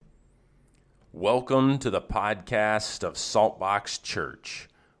Welcome to the podcast of Saltbox Church,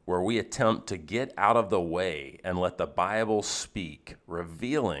 where we attempt to get out of the way and let the Bible speak,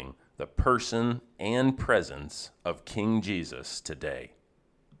 revealing the person and presence of King Jesus today.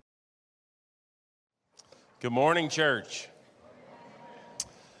 Good morning, church.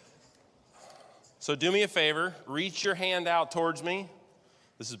 So do me a favor, reach your hand out towards me.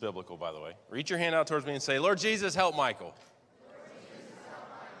 This is biblical, by the way. Reach your hand out towards me and say, Lord Jesus, help Michael.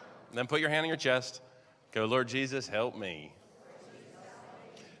 And then put your hand on your chest. Go, Lord Jesus, help me.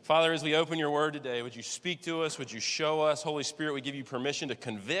 Father, as we open your word today, would you speak to us? Would you show us? Holy Spirit, we give you permission to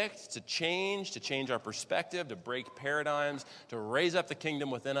convict, to change our perspective, to break paradigms, to raise up the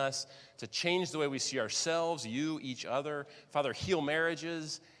kingdom within us, to change the way we see ourselves, you, each other. Father, heal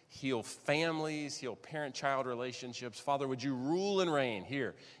marriages, heal families, heal parent-child relationships. Father, would you rule and reign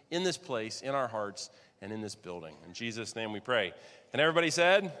here in this place, in our hearts, and in this building. In Jesus' name we pray. And everybody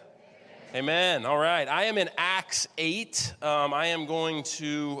said? Amen. All right. I am in Acts 8. I am going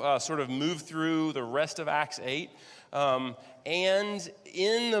to sort of move through the rest of Acts 8. And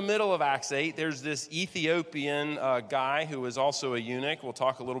in the middle of Acts 8, there's this Ethiopian guy who is also a eunuch. We'll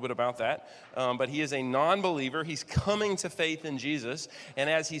talk a little bit about that. But he is a non-believer. He's coming to faith in Jesus. And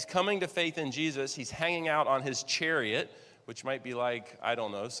as he's coming to faith in Jesus, he's hanging out on his chariot, which might be like, I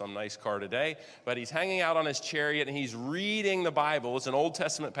don't know, some nice car today. But he's hanging out on his chariot and he's reading the Bible. It's an Old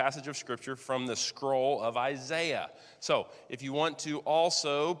Testament passage of Scripture from the scroll of Isaiah. So if you want to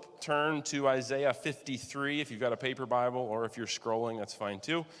also turn to Isaiah 53, if you've got a paper Bible, or if you're scrolling, that's fine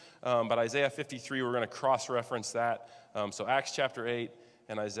too. But Isaiah 53, we're going to cross-reference that. So Acts chapter 8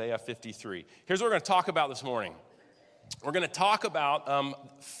 and Isaiah 53. Here's what we're going to talk about this morning. We're going to talk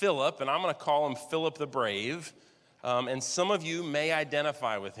about Philip, and I'm going to call him Philip the Brave. And some of you may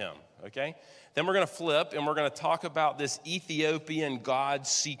identify with him, okay? Then we're going to flip, and we're going to talk about this Ethiopian God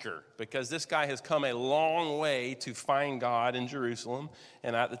seeker, because this guy has come a long way to find God in Jerusalem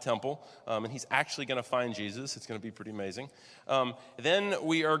and at the temple, and he's actually going to find Jesus. It's going to be pretty amazing. Then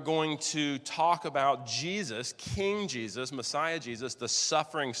we are going to talk about Jesus, King Jesus, Messiah Jesus, the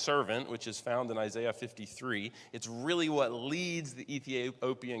suffering servant, which is found in Isaiah 53. It's really what leads the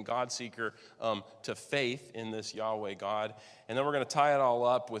Ethiopian God seeker to faith in this Yahweh God. And then we're going to tie it all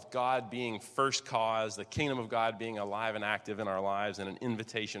up with God being first cause, the kingdom of God being alive and active in our lives, and an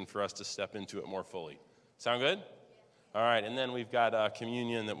invitation for us to step into it more fully. Sound good? All right, and then we've got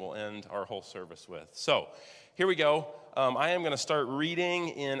communion that we'll end our whole service with. So here we go. I am going to start reading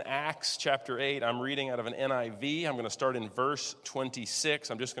in Acts chapter 8. I'm reading out of an NIV. I'm going to start in verse 26.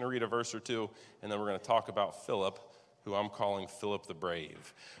 I'm just going to read a verse or two, and then we're going to talk about Philip, who I'm calling Philip the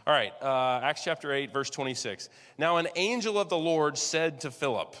Brave. All right, Acts chapter 8, verse 26. Now an angel of the Lord said to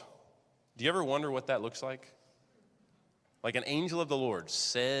Philip. Do you ever wonder what that looks like? Like an angel of the Lord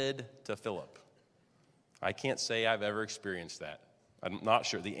said to Philip. I can't say I've ever experienced that. I'm not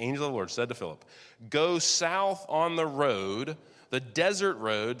sure. The angel of the Lord said to Philip, go south on the road, the desert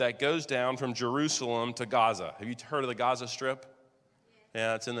road that goes down from Jerusalem to Gaza. Have you heard of the Gaza Strip?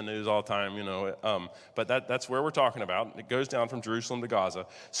 Yeah, it's in the news all the time, you know. But that's where we're talking about. It goes down from Jerusalem to Gaza.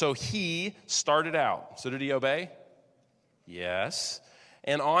 So he started out. So did he obey? Yes.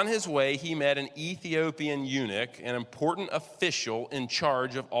 And on his way, he met an Ethiopian eunuch, an important official in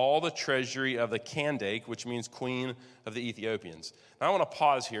charge of all the treasury of the Kandake, which means queen of the Ethiopians. Now, I want to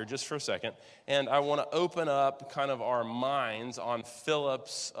pause here just for a second, and I want to open up kind of our minds on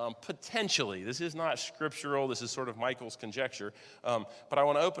Philip's potentially. This is not scriptural. This is sort of Michael's conjecture. But I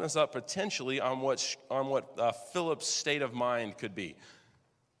want to open us up potentially on what Philip's state of mind could be.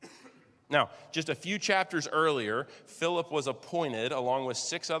 Now, just a few chapters earlier, Philip was appointed, along with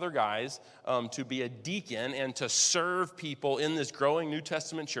 6 other guys, to be a deacon and to serve people in this growing New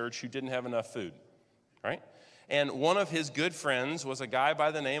Testament church who didn't have enough food, right? And one of his good friends was a guy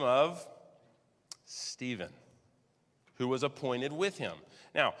by the name of Stephen, who was appointed with him.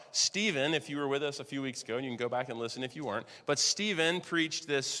 Now, Stephen, if you were with us a few weeks ago, and you can go back and listen if you weren't, but Stephen preached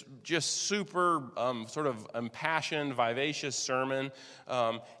this just super sort of impassioned, vivacious sermon,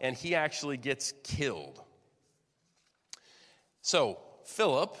 and he actually gets killed. So,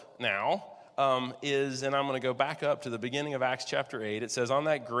 Philip now is, and I'm going to go back up to the beginning of Acts chapter 8. It says, on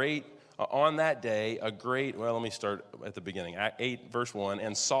that day, well, let me start at the beginning. 8, verse 1,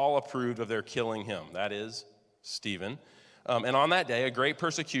 and Saul approved of their killing him. That is Stephen. And on that day, a great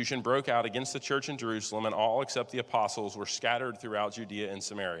persecution broke out against the church in Jerusalem, and all except the apostles were scattered throughout Judea and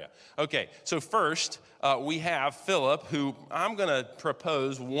Samaria. Okay, so first, we have Philip, who I'm going to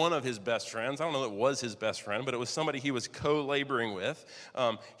propose one of his best friends. I don't know that it was his best friend, but it was somebody he was co-laboring with.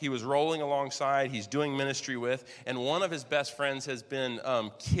 He was rolling alongside, he's doing ministry with, and one of his best friends has been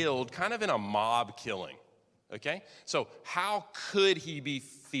killed kind of in a mob killing. Okay, so how could he be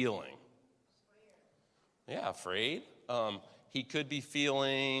feeling? Yeah, afraid. He could be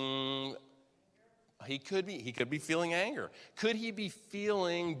feeling anger. Could he be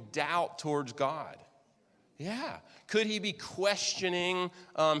feeling doubt towards God? Yeah. Could he be questioning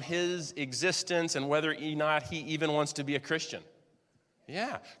his existence and whether or not he even wants to be a Christian?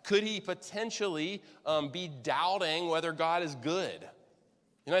 Yeah. Could he potentially be doubting whether God is good?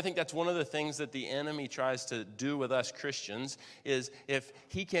 You know, I think that's one of the things that the enemy tries to do with us Christians is if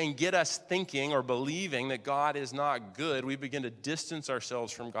he can get us thinking or believing that God is not good, we begin to distance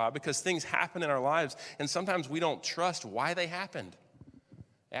ourselves from God because things happen in our lives and sometimes we don't trust why they happened.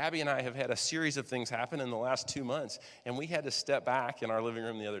 Abby and I have had a series of things happen in the last 2 months, and we had to step back in our living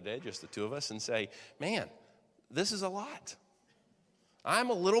room the other day, just the two of us, and say, man, this is a lot. I'm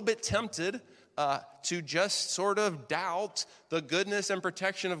a little bit tempted to just sort of doubt the goodness and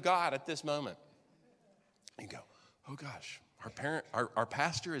protection of God at this moment. You go, oh gosh, our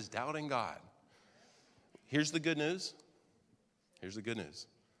pastor is doubting God. Here's the good news. Here's the good news.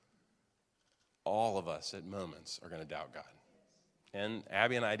 All of us at moments are going to doubt God. And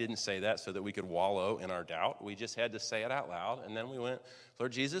Abby and I didn't say that so that we could wallow in our doubt. We just had to say it out loud. And then we went,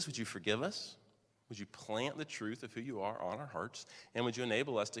 Lord Jesus, would you forgive us? Would you plant the truth of who you are on our hearts? And would you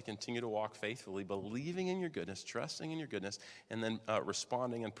enable us to continue to walk faithfully, believing in your goodness, trusting in your goodness, and then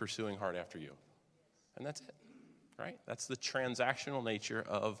responding and pursuing hard after you? And that's it, right? That's the transactional nature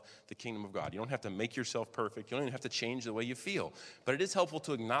of the kingdom of God. You don't have to make yourself perfect. You don't even have to change the way you feel. But it is helpful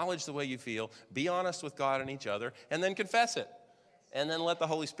to acknowledge the way you feel, be honest with God and each other, and then confess it. And then let the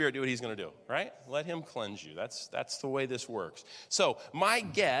Holy Spirit do what he's going to do, right? Let him cleanse you. That's the way this works. So my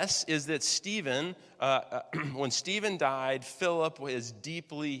guess is that Stephen, when Stephen died, Philip was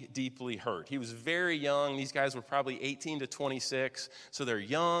deeply, deeply hurt. He was very young. These guys were probably 18 to 26. So they're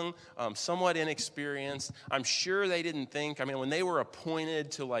young, somewhat inexperienced. I'm sure they didn't think, when they were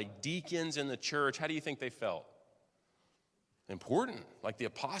appointed to like deacons in the church, how do you think they felt? Important. Like the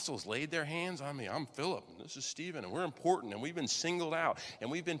apostles laid their hands on me. I'm Philip, and this is Stephen, and we're important, and we've been singled out,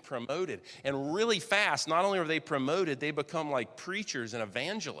 and we've been promoted. And really fast, not only are they promoted, they become like preachers and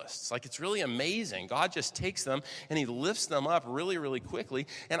evangelists. Like it's really amazing. God just takes them, and he lifts them up really, really quickly.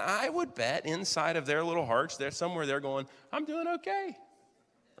 And I would bet inside of their little hearts, they're somewhere they're going, I'm doing okay,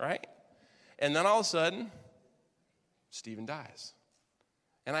 right? And then all of a sudden, Stephen dies.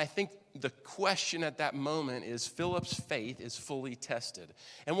 And I think the question at that moment is Philip's faith is fully tested.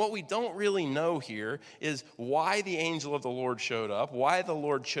 And what we don't really know here is why the angel of the Lord showed up, why the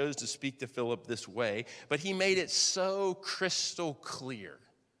Lord chose to speak to Philip this way, but he made it so crystal clear.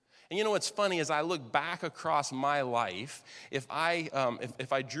 And you know what's funny is I look back across my life, if I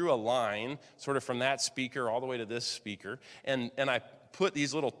drew a line sort of from that speaker all the way to this speaker, and I put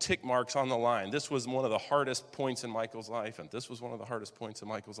these little tick marks on the line. This was one of the hardest points in Michael's life, and this was one of the hardest points in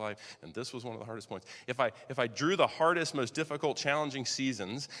Michael's life, and this was one of the hardest points. If I drew the hardest, most difficult, challenging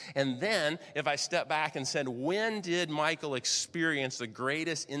seasons, and then if I step back and said, when did Michael experience the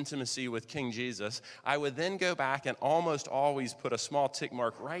greatest intimacy with King Jesus, I would then go back and almost always put a small tick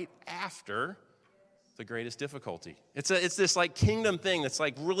mark right after the greatest difficulty. It's this like kingdom thing that's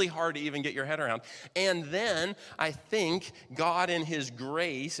like really hard to even get your head around. And then I think God in his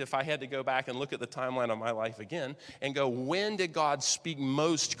grace, if I had to go back and look at the timeline of my life again and go, when did God speak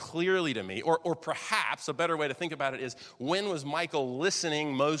most clearly to me? Or perhaps a better way to think about it is, when was Michael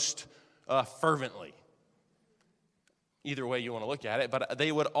listening most fervently? Either way you want to look at it, but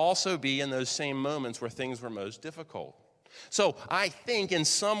they would also be in those same moments where things were most difficult. So I think in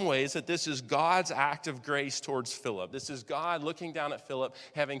some ways that this is God's act of grace towards Philip. This is God looking down at Philip,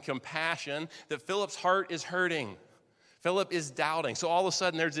 having compassion that Philip's heart is hurting. Philip is doubting. So all of a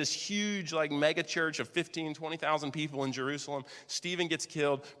sudden there's this huge like mega church of 15, 20,000 people in Jerusalem. Stephen gets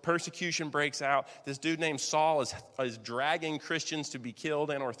killed. Persecution breaks out. This dude named Saul is dragging Christians to be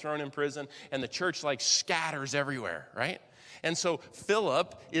killed and or thrown in prison. And the church like scatters everywhere, right? And so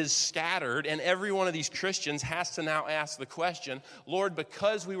Philip is scattered, and every one of these Christians has to now ask the question, Lord,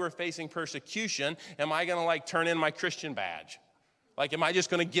 because we were facing persecution, am I going to like turn in my Christian badge? Like, am I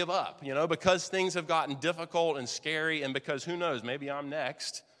just going to give up? Because things have gotten difficult and scary, and because who knows, maybe I'm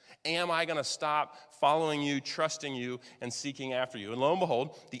next. Am I going to stop following you, trusting you, and seeking after you? And lo and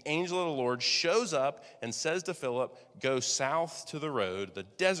behold, the angel of the Lord shows up and says to Philip, go south to the road, the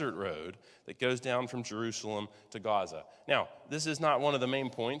desert road that goes down from Jerusalem to Gaza. Now, this is not one of the main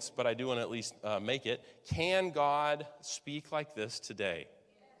points, but I do want to at least make it. Can God speak like this today?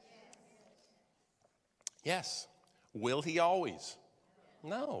 Yes. Will he always?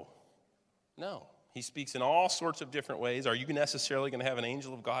 No. He speaks in all sorts of different ways. Are you necessarily going to have an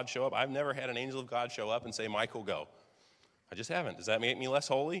angel of God show up? I've never had an angel of God show up and say, Michael, go. I just haven't. Does that make me less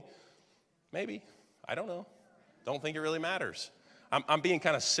holy? Maybe. I don't know. Don't think it really matters. I'm being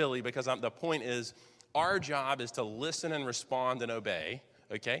kind of silly because the point is our job is to listen and respond and obey.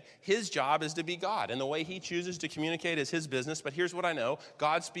 Okay? His job is to be God. And the way he chooses to communicate is his business. But here's what I know.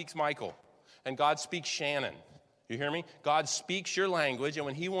 God speaks Michael. And God speaks Shannon. You hear me? God speaks your language, and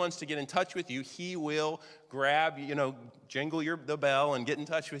when he wants to get in touch with you, he will grab, jingle the bell and get in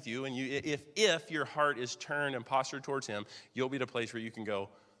touch with you. And if your heart is turned and postured towards him, you'll be at a place where you can go,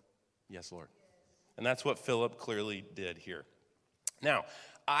 yes, Lord. And that's what Philip clearly did here. Now,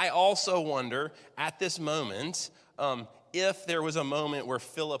 I also wonder at this moment if there was a moment where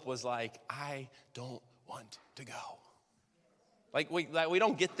Philip was like, I don't want to go. Like we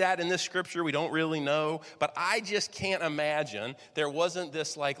don't get that in this scripture. We don't really know. But I just can't imagine there wasn't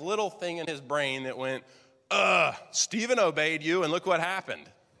this like little thing in his brain that went, Stephen obeyed you and look what happened.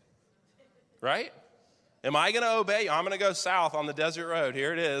 Right? Am I going to obey you? I'm going to go south on the desert road.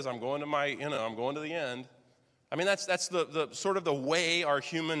 Here it is. I'm going to I'm going to the end. I mean, that's the sort of the way our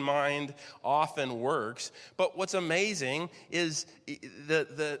human mind often works. But what's amazing is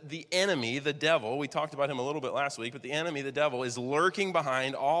the enemy, the devil, we talked about him a little bit last week, but the enemy, the devil, is lurking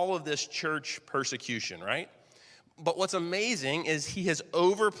behind all of this church persecution, right? But what's amazing is he has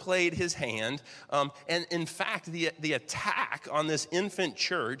overplayed his hand. And in fact, the attack on this infant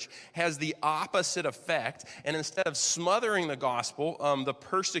church has the opposite effect. And instead of smothering the gospel, the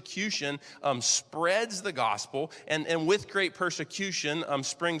persecution spreads the gospel. And with great persecution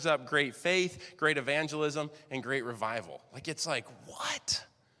springs up great faith, great evangelism, and great revival. Like, it's like, what?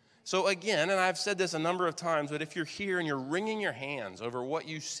 So again, and I've said this a number of times, but if you're here and you're wringing your hands over what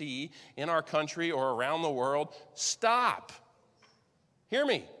you see in our country or around the world, stop. Hear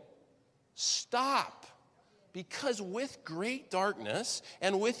me. Stop. Because with great darkness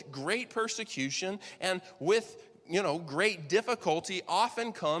and with great persecution and with great difficulty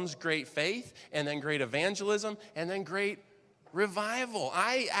often comes great faith and then great evangelism and then great revival.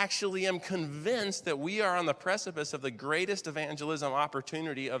 I actually am convinced that we are on the precipice of the greatest evangelism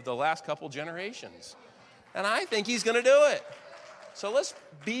opportunity of the last couple generations. And I think he's going to do it. So let's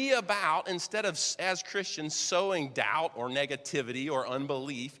be about, instead of as Christians sowing doubt or negativity or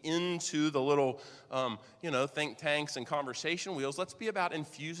unbelief into the little, think tanks and conversation wheels, let's be about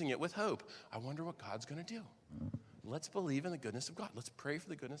infusing it with hope. I wonder what God's going to do. Let's believe in the goodness of God. Let's pray for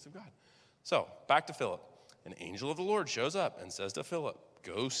the goodness of God. So back to Philip. An angel of the Lord shows up and says to Philip,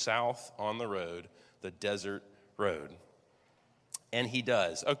 go south on the road, the desert road. And he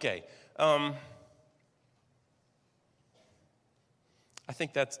does. Okay. I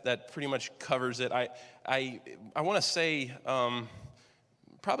think that pretty much covers it. I want to say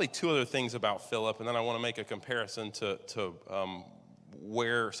probably two other things about Philip, and then I want to make a comparison to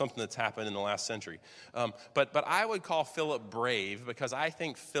where something that's happened in the last century. But I would call Philip brave because I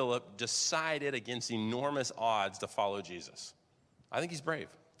think Philip decided against enormous odds to follow Jesus. I think he's brave.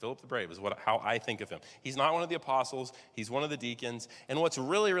 Philip the Brave is how I think of him. He's not one of the apostles. He's one of the deacons. And what's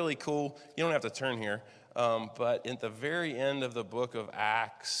really, really cool, you don't have to turn here, but at the very end of the book of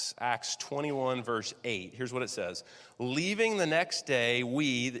Acts 21, verse 8, here's what it says. Leaving the next day,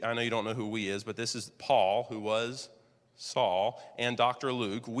 I know you don't know who we is, but this is Paul, who was Saul, and Dr.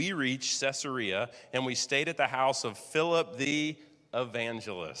 Luke, we reached Caesarea, and we stayed at the house of Philip the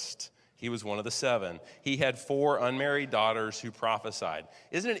evangelist. He was one of the 7. He had 4 unmarried daughters who prophesied.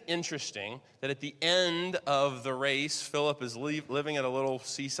 Isn't it interesting that at the end of the race, Philip is living at a little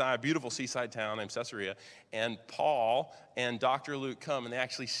beautiful seaside town named Caesarea, and Paul and Dr. Luke come, and they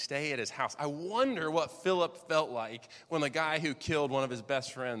actually stay at his house. I wonder what Philip felt like when the guy who killed one of his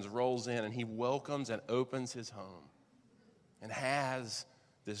best friends rolls in, and he welcomes and opens his home. And has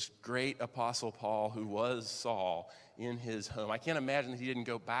this great apostle Paul, who was Saul, in his home. I can't imagine that he didn't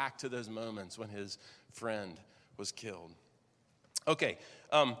go back to those moments when his friend was killed. Okay,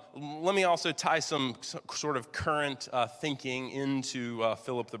 let me also tie some sort of current thinking into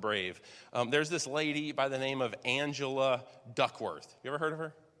Philip the Brave. There's this lady by the name of Angela Duckworth. You ever heard of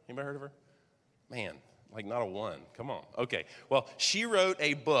her? Anybody heard of her? Man, Like not a one. Come on. Okay. Well, she wrote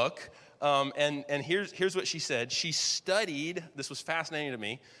a book, and here's what she said. She studied, this was fascinating to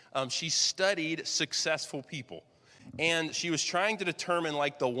me, she studied successful people. And she was trying to determine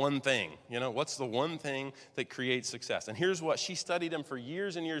like the one thing, what's the one thing that creates success? And here's what, she studied them for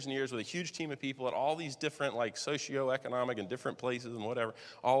years and years and years with a huge team of people at all these different like socioeconomic and different places and whatever,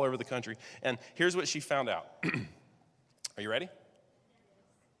 all over the country. And here's what she found out. Are you ready?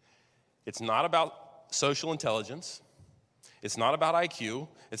 It's not about social intelligence. It's not about IQ.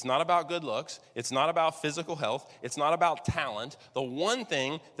 It's not about good looks. It's not about physical health. It's not about talent. The one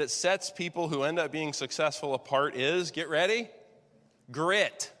thing that sets people who end up being successful apart is, get ready,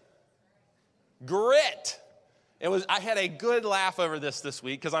 grit. Grit. I had a good laugh over this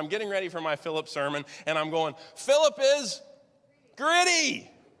week because I'm getting ready for my Philip sermon, and I'm going, Philip is gritty.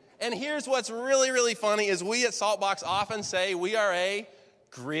 And here's what's really, really funny is we at Saltbox often say we are a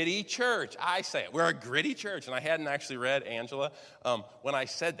gritty church. I say it. We're a gritty church. And I hadn't actually read Angela when I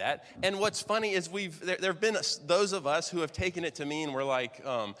said that. And what's funny is there have been those of us who have taken it to mean we're like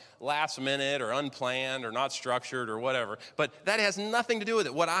last minute or unplanned or not structured or whatever. But that has nothing to do with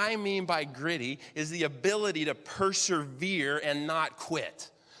it. What I mean by gritty is the ability to persevere and not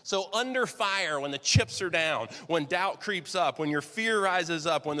quit. So under fire, when the chips are down, when doubt creeps up, when your fear rises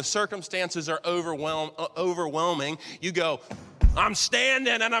up, when the circumstances are overwhelming, you go, I'm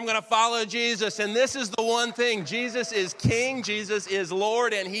standing and I'm going to follow Jesus. And this is the one thing. Jesus is King. Jesus is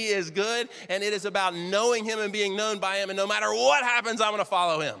Lord, and he is good. And it is about knowing him and being known by him. And no matter what happens, I'm going to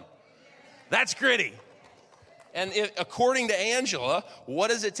follow him. That's gritty. And according to Angela, what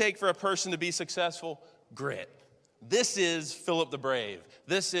does it take for a person to be successful? Grit. This is Philip the Brave.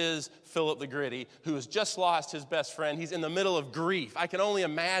 This is Philip the Gritty, who has just lost his best friend. He's in the middle of grief. I can only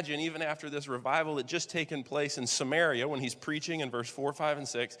imagine, even after this revival that just taken place in Samaria, when he's preaching in verse 4, 5, and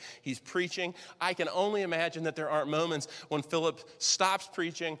 6, he's preaching. I can only imagine that there aren't moments when Philip stops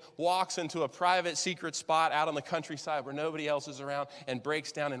preaching, walks into a private secret spot out on the countryside where nobody else is around, and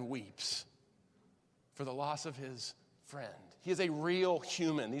breaks down and weeps for the loss of his friend. He is a real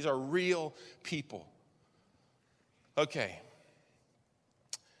human. These are real people. Okay.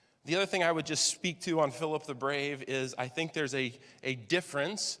 The other thing I would just speak to on Philip the Brave is I think there's a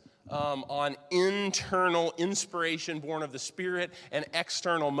difference on internal inspiration born of the Spirit and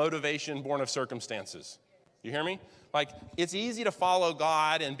external motivation born of circumstances. You hear me? Like, it's easy to follow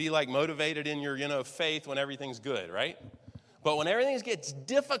God and be like motivated in your, faith when everything's good, right? But when everything gets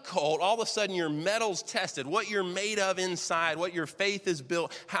difficult, all of a sudden your metal's tested, what you're made of inside, what your faith is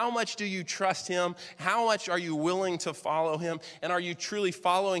built. How much do you trust him? How much are you willing to follow him? And are you truly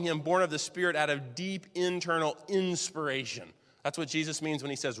following him, born of the Spirit, out of deep internal inspiration? That's what Jesus means when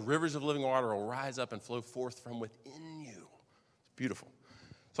he says rivers of living water will rise up and flow forth from within you. It's beautiful.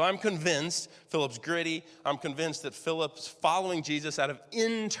 So I'm convinced Philip's gritty. I'm convinced that Philip's following Jesus out of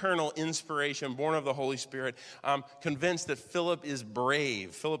internal inspiration, born of the Holy Spirit. I'm convinced that Philip is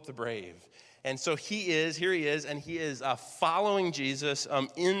brave, Philip the Brave. And so here he is, and he is following Jesus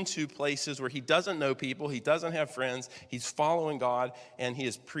into places where he doesn't know people, he doesn't have friends, he's following God, and he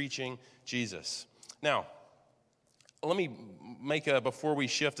is preaching Jesus. Now, let me before we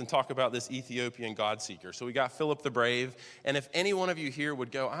shift and talk about this Ethiopian God seeker. So we got Philip the Brave, and if any one of you here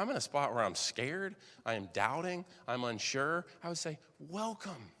would go, I'm in a spot where I'm scared, I am doubting, I'm unsure, I would say,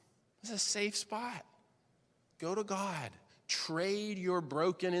 welcome. This is a safe spot. Go to God. Trade your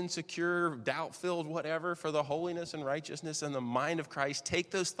broken, insecure, doubt-filled whatever for the holiness and righteousness and the mind of Christ. Take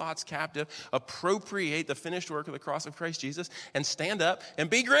those thoughts captive, appropriate the finished work of the cross of Christ Jesus, and stand up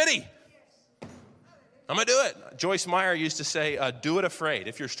and be gritty. I'm going to do it. Joyce Meyer used to say, do it afraid.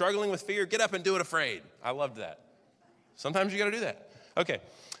 If you're struggling with fear, get up and do it afraid. I loved that. Sometimes you got to do that. Okay,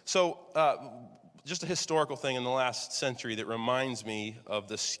 so just a historical thing in the last century that reminds me of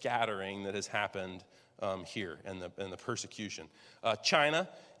the scattering that has happened here and the persecution. China,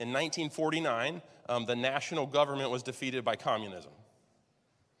 in 1949, the national government was defeated by communism.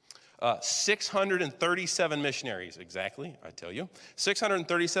 637 missionaries, exactly, I tell you.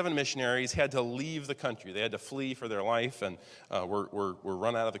 637 missionaries had to leave the country. They had to flee for their life and were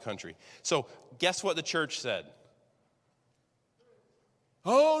run out of the country. So guess what the church said?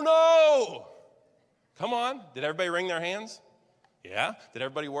 Oh, no! Come on. Did everybody wring their hands? Yeah. Did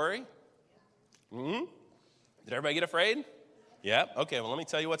everybody worry? Did everybody get afraid? Yeah. Okay, well, let me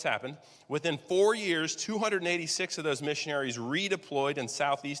tell you what's happened. Within 4 years, 286 of those missionaries redeployed in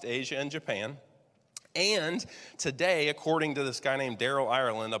Southeast Asia and Japan. And today, according to this guy named Darrell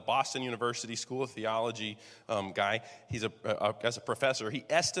Ireland, a Boston University School of Theology guy, he's as a professor, he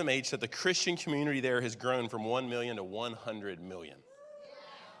estimates that the Christian community there has grown from 1 million to 100 million.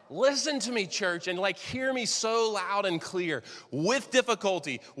 listen to me, church, and like hear me so loud and clear. With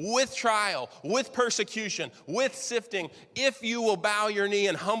difficulty, with trial, with persecution, with sifting, if you will bow your knee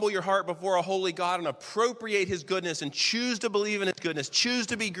and humble your heart before a holy God and appropriate his goodness and choose to believe in his goodness, choose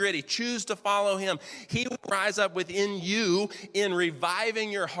to be gritty, choose to follow him, he will rise up within you in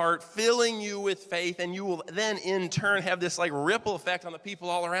reviving your heart, filling you with faith, and you will then in turn have this like ripple effect on the people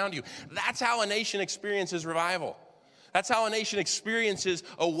all around you. That's how a nation experiences revival. That's how a nation experiences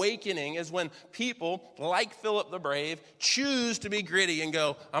awakening, is when people like Philip the Brave choose to be gritty and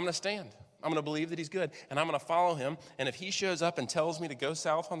go, I'm going to stand. I'm going to believe that he's good, and I'm going to follow him. And if he shows up and tells me to go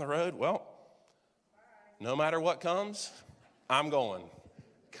south on the road, well, no matter what comes, I'm going.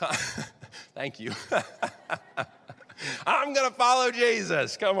 Thank you. I'm going to follow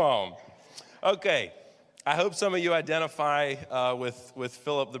Jesus. Come on. Okay. I hope some of you identify with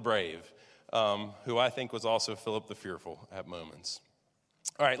Philip the Brave. Who I think was also Philip the Fearful at moments.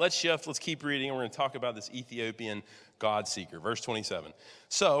 All right, let's shift. Let's keep reading. We're going to talk about this Ethiopian God seeker. Verse 27.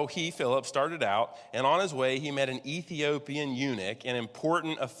 So he, Philip, started out, and on his way he met an Ethiopian eunuch, an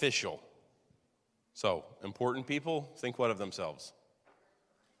important official. So, important people think what of themselves?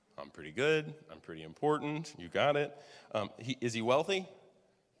 I'm pretty good. I'm pretty important. You got it. Is he wealthy?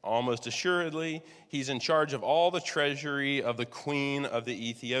 Almost assuredly, he's in charge of all the treasury of the queen of the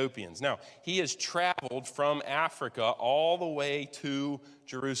Ethiopians. Now, he has traveled from Africa all the way to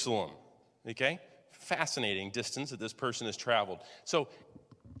Jerusalem. Okay? Fascinating distance that this person has traveled. So,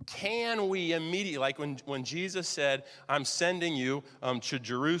 can we immediately, like when Jesus said, I'm sending you to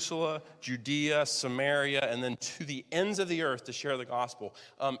Jerusalem, Judea, Samaria, and then to the ends of the earth to share the gospel,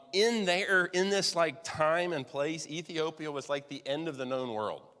 in this like time and place, Ethiopia was like the end of the known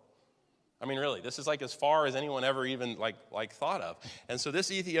world. I mean, really, this is like as far as anyone ever even like thought of. And so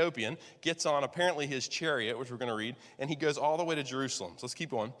this Ethiopian gets on apparently his chariot, which we're going to read, and he goes all the way to Jerusalem. So let's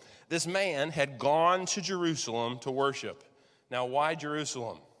keep going. This man had gone to Jerusalem to worship. Now, why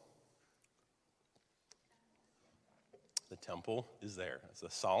Jerusalem? The temple is there. The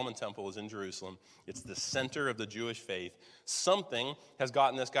Solomon temple is in Jerusalem. It's the center of the Jewish faith. Something has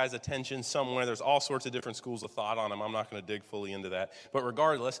gotten this guy's attention somewhere. There's all sorts of different schools of thought on him. I'm not going to dig fully into that. But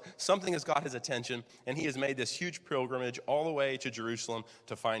regardless, something has got his attention, and he has made this huge pilgrimage all the way to Jerusalem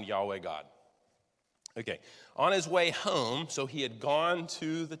to find Yahweh God. Okay, on his way home, so he had gone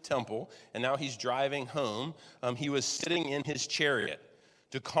to the temple, and now he's driving home. He was sitting in his chariot.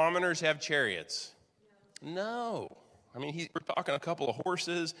 Do commoners have chariots? No. I mean, we're talking a couple of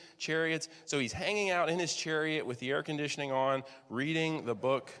horses, chariots. So he's hanging out in his chariot with the air conditioning on, reading the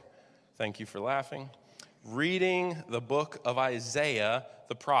book. Thank you for laughing. Reading the book of Isaiah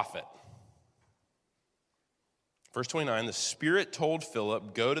the prophet. Verse 29, the Spirit told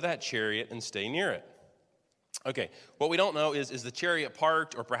Philip, go to that chariot and stay near it. Okay, what we don't know is the chariot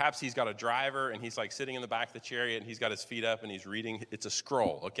parked, or perhaps he's got a driver and he's like sitting in the back of the chariot and he's got his feet up and he's reading. It's a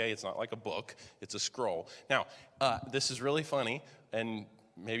scroll, okay? It's not like a book. It's a scroll. Now, this is really funny, and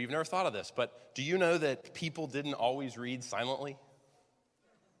maybe you've never thought of this, but do you know that people didn't always read silently?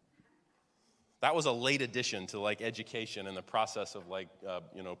 That was a late addition to like education and the process of like,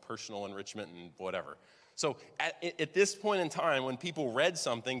 personal enrichment and whatever. So at this point in time, when people read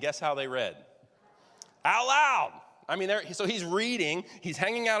something, guess how they read? Out loud. I mean, so he's reading, he's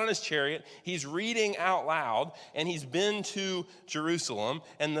hanging out on his chariot, he's reading out loud, and he's been to Jerusalem,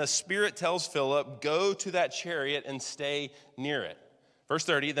 and the Spirit tells Philip, go to that chariot and stay near it. Verse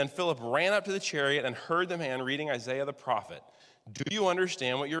 30, then Philip ran up to the chariot and heard the man reading Isaiah the prophet. Do you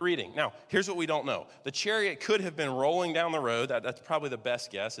understand what you're reading? Now, here's what we don't know. The chariot could have been rolling down the road. That's probably the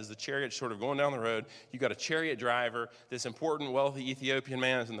best guess, is the chariot sort of going down the road. You've got a chariot driver. This important, wealthy Ethiopian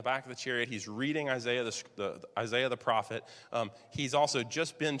man is in the back of the chariot. He's reading Isaiah the prophet. He's also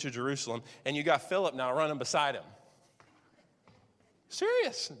just been to Jerusalem. And you got Philip now running beside him.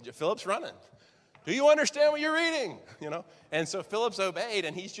 Serious. Philip's running. Do you understand what you're reading? And so Philip's obeyed,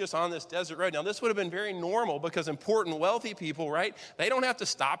 and he's just on this desert road. Now, this would have been very normal because important, wealthy people, right? They don't have to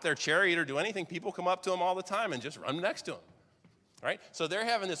stop their chariot or do anything. People come up to them all the time and just run next to them, right? So they're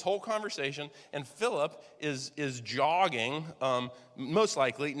having this whole conversation, and Philip is jogging, most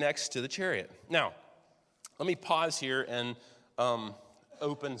likely, next to the chariot. Now, let me pause here and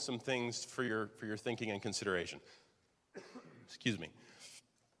open some things for your thinking and consideration. Excuse me.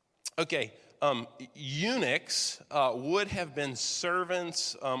 Okay. Eunuchs would have been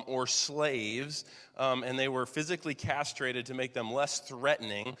servants or slaves, and they were physically castrated to make them less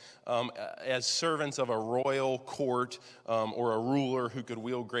threatening as servants of a royal court or a ruler who could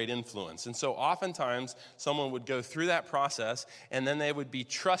wield great influence. And so oftentimes someone would go through that process, and then they would be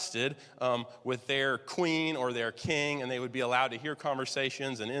trusted with their queen or their king, and they would be allowed to hear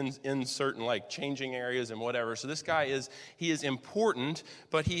conversations and in certain like changing areas and whatever. So this guy is important,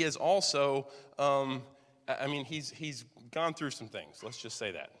 but he is also he's gone through some things. Let's just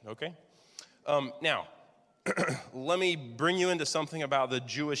say that, okay? Now, let me bring you into something about the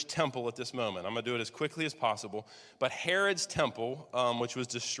Jewish temple at this moment. I'm going to do it as quickly as possible. But Herod's temple, which was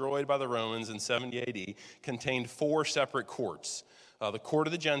destroyed by the Romans in 70 AD, contained 4 separate courts. The court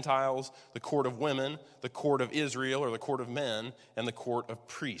of the Gentiles, the court of women, the court of Israel, or the court of men, and the court of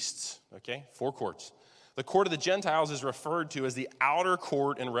priests. Okay, 4 courts. The court of the Gentiles is referred to as the outer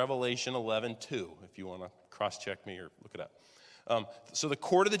court in Revelation 11:2, if you want to cross-check me or look it up. So the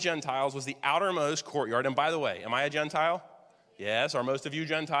court of the Gentiles was the outermost courtyard. And by the way, am I a Gentile? Yes. Are most of you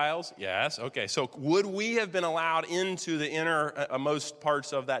Gentiles? Yes. Okay. So would we have been allowed into the innermost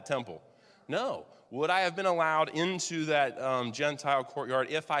parts of that temple? No. Would I have been allowed into that Gentile courtyard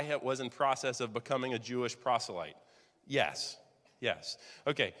if I was in process of becoming a Jewish proselyte? Yes. Yes.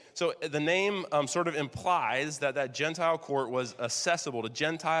 Okay, so the name sort of implies that Gentile court was accessible to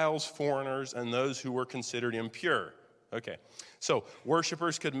Gentiles, foreigners, and those who were considered impure. Okay, so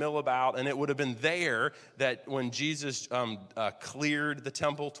worshipers could mill about, and it would have been there that when Jesus cleared the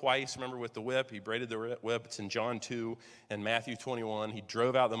temple twice, remember with the whip, he braided the whip, it's in John 2 and Matthew 21, he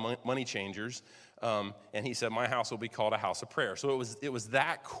drove out the money changers, and he said, my house will be called a house of prayer. So it was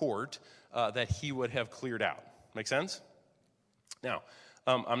that court that he would have cleared out. Make sense? Now,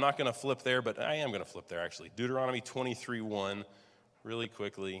 I'm not going to flip there, but I am going to flip there, actually. Deuteronomy 23:1, really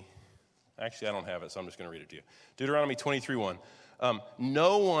quickly. Actually, I don't have it, so I'm just going to read it to you. Deuteronomy 23:1.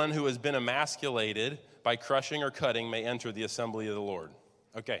 No one who has been emasculated by crushing or cutting may enter the assembly of the Lord.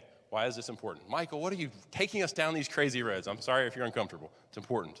 Okay, why is this important? Michael, what are you taking us down these crazy roads? I'm sorry if you're uncomfortable. It's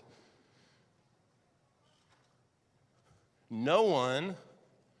important. No one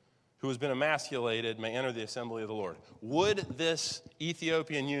who has been emasculated may enter the assembly of the Lord. Would this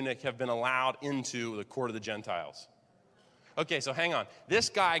Ethiopian eunuch have been allowed into the court of the Gentiles? Okay, so hang on. This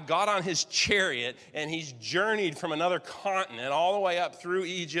guy got on his chariot and he's journeyed from another continent all the way up through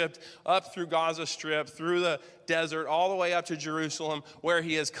Egypt, up through Gaza Strip, through the desert, all the way up to Jerusalem, where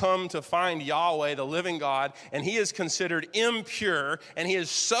he has come to find Yahweh, the living God, and he is considered impure, and he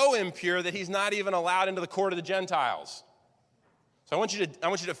is so impure that he's not even allowed into the court of the Gentiles. So I want you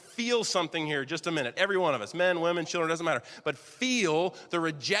to feel something here just a minute. Every one of us, men, women, children, doesn't matter. But feel the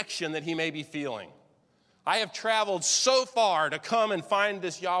rejection that he may be feeling. I have traveled so far to come and find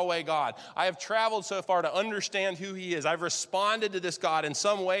this Yahweh God. I have traveled so far to understand who he is. I've responded to this God in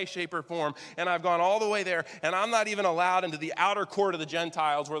some way, shape, or form, and I've gone all the way there, and I'm not even allowed into the outer court of the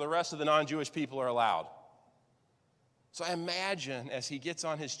Gentiles where the rest of the non-Jewish people are allowed. So I imagine as he gets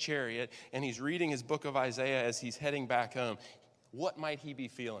on his chariot and he's reading his book of Isaiah as he's heading back home, what might he be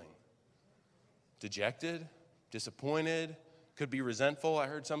feeling? Dejected? Disappointed? Could be resentful, I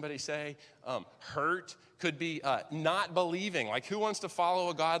heard somebody say. Hurt? Could be not believing. Like, who wants to follow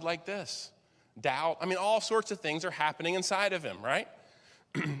a God like this? Doubt? I mean, all sorts of things are happening inside of him, right?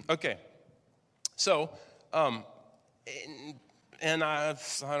 Okay. So, and I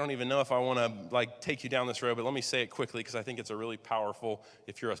don't even know if I want to take you down this road, but let me say it quickly because I think it's a really powerful.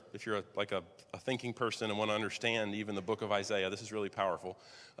 If you're a thinking person and want to understand even the book of Isaiah, this is really powerful.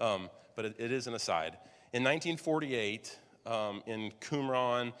 But it is an aside. In 1948, in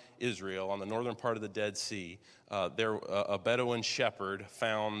Qumran, Israel, on the northern part of the Dead Sea, a Bedouin shepherd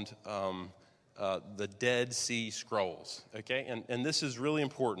found the Dead Sea Scrolls, okay? And this is really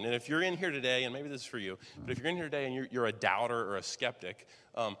important. And if you're in here today, and maybe this is for you, but if you're in here today and you're a doubter or a skeptic,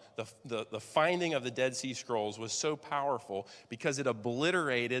 the finding of the Dead Sea Scrolls was so powerful because it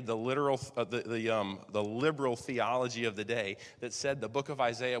obliterated the liberal theology of the day that said the book of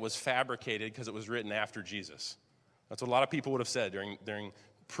Isaiah was fabricated because it was written after Jesus. That's what a lot of people would have said during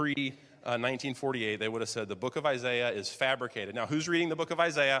pre-1948. They would have said the book of Isaiah is fabricated. Now, who's reading the book of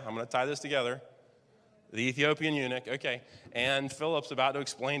Isaiah? I'm going to tie this together. The Ethiopian eunuch, okay. and Philip's about to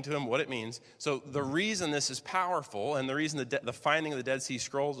explain to him what it means. So the reason this is powerful, and the reason the finding of the Dead Sea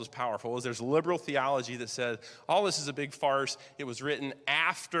Scrolls is powerful, is there's liberal theology that says all this is a big farce. It was written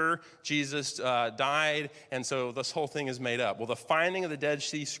after Jesus died, and so this whole thing is made up. Well, the finding of the Dead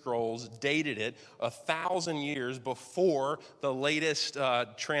Sea Scrolls dated it 1,000 years before the latest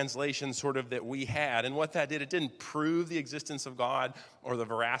translation sort of that we had. And what that did, it didn't prove the existence of God or the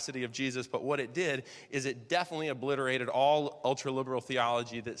veracity of Jesus, but what it did is it definitely obliterated all ultra-liberal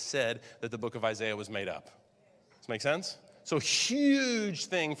theology that said that the book of Isaiah was made up. Does this make sense? So huge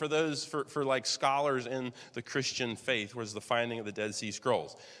thing for those, for like scholars in the Christian faith was the finding of the Dead Sea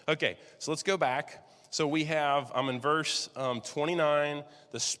Scrolls. Okay, so let's go back. So we have, I'm in verse 29,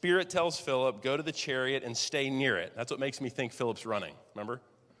 the Spirit tells Philip, go to the chariot and stay near it. That's what makes me think Philip's running, remember?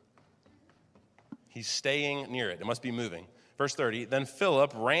 He's staying near it. It must be moving. Verse 30, then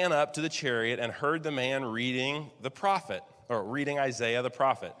Philip ran up to the chariot and heard the man reading the prophet, or reading Isaiah the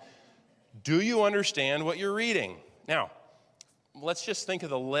prophet. Do you understand what you're reading? Now, let's just think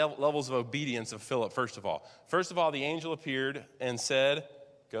of the levels of obedience of Philip, first of all. First of all, the angel appeared and said,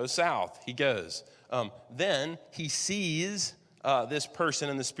 go south. He goes. Then he sees this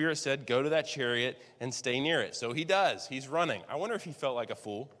person, and the Spirit said, go to that chariot and stay near it. So he does. He's running. I wonder if he felt like a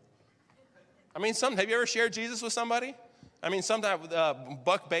fool. I mean, have you ever shared Jesus with somebody? I mean, sometimes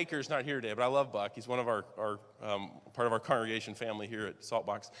Buck Baker's not here today, but I love Buck. He's one of our part of our congregation family here at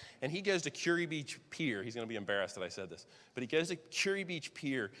Saltbox. And he goes to Curie Beach Pier. He's going to be embarrassed that I said this. But he goes to Curie Beach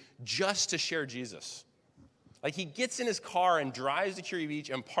Pier just to share Jesus. Like he gets in his car and drives to Curie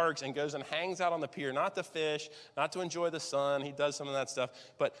Beach and parks and goes and hangs out on the pier, not to fish, not to enjoy the sun. He does some of that stuff,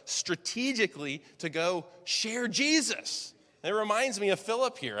 but strategically to go share Jesus. It reminds me of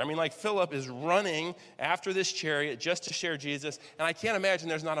Philip here. I mean, like Philip is running after this chariot just to share Jesus. And I can't imagine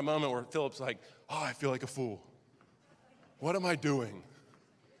there's not a moment where Philip's like, oh, I feel like a fool. What am I doing?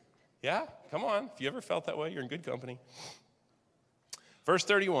 Yeah, come on. If you ever felt that way, you're in good company. Verse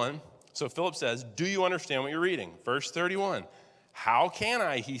 31, so Philip says, do you understand what you're reading? Verse 31, how can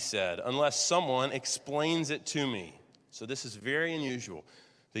I, he said, unless someone explains it to me? So this is very unusual.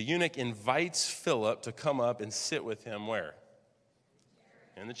 The eunuch invites Philip to come up and sit with him where?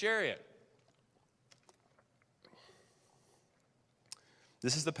 In the chariot.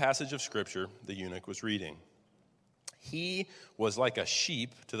 This is the passage of Scripture the eunuch was reading. He was like a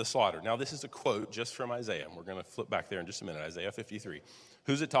sheep to the slaughter. Now, this is a quote just from Isaiah. We're going to flip back there in just a minute, Isaiah 53.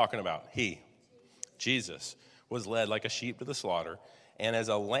 Who's it talking about? He, Jesus, was led like a sheep to the slaughter, and as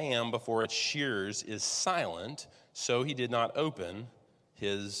a lamb before its shearers is silent, so he did not open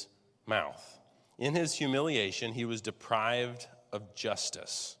his mouth. In his humiliation, he was deprived of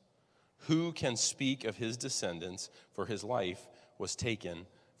justice. Who can speak of his descendants? For his life was taken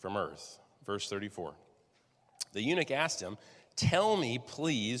from earth. Verse 34. The eunuch asked him, tell me,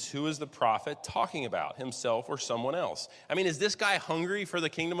 please, who is the prophet talking about, himself or someone else? I mean, is this guy hungry for the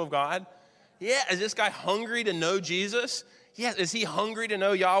kingdom of God? Yeah, is this guy hungry to know Jesus? Yeah, is he hungry to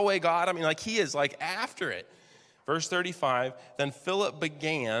know Yahweh God? I mean, like he is like after it. Verse 35, then Philip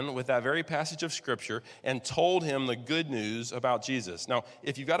began with that very passage of Scripture and told him the good news about Jesus. Now,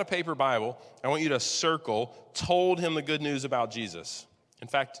 if you've got a paper Bible, I want you to circle, told him the good news about Jesus. In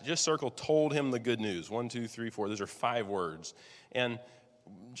fact, just circle, told him the good news. 1, 2, 3, 4, those are 5 words. And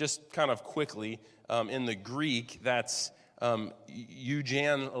just kind of quickly, in the Greek, that's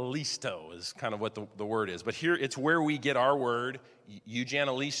euangelisto is kind of what the word is. But here, it's where we get our word,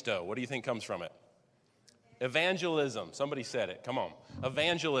 euangelisto. What do you think comes from it? Evangelism. Somebody said it. Come on.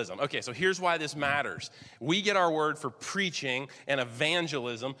 Evangelism. Okay, so here's why this matters. We get our word for preaching and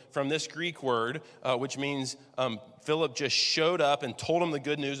evangelism from this Greek word, which means Philip just showed up and told him the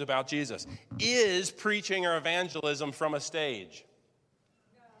good news about Jesus. Is preaching or evangelism from a stage?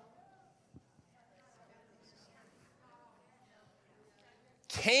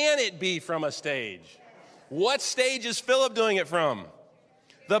 Can it be from a stage? What stage is Philip doing it from?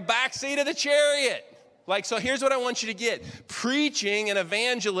 The back seat of the chariot. Like, so here's what I want you to get. Preaching and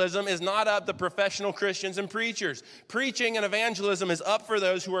evangelism is not up to professional Christians and preachers. Preaching and evangelism is up for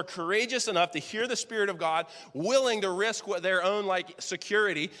those who are courageous enough to hear the Spirit of God, willing to risk their own, like,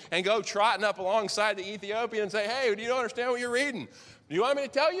 security, and go trotting up alongside the Ethiopian and say, hey, do you understand what you're reading? Do you want me to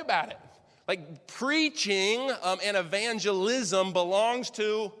tell you about it? Like, preaching and evangelism belongs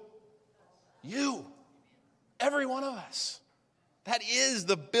to you, every one of us. That is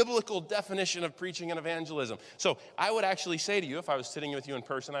the biblical definition of preaching and evangelism. So I would actually say to you, if I was sitting with you in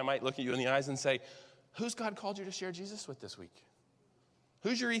person, I might look at you in the eyes and say, who's God called you to share Jesus with this week?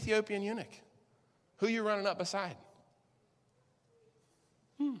 Who's your Ethiopian eunuch? Who you running up beside?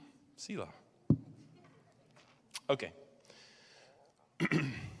 Selah. Okay,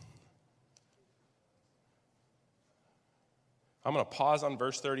 I'm going to pause on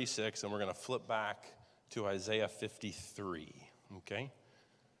verse 36, and we're going to flip back to Isaiah 53, okay?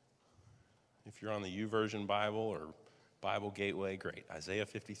 If you're on the YouVersion Bible or Bible Gateway, great. Isaiah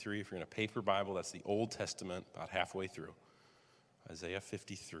 53. If you're in a paper Bible, that's the Old Testament, about halfway through. Isaiah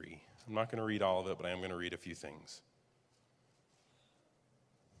 53. I'm not going to read all of it, but I am going to read a few things.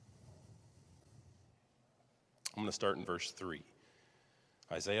 I'm going to start in verse 3.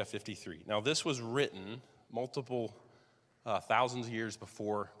 Isaiah 53. Now, this was written multiple thousands of years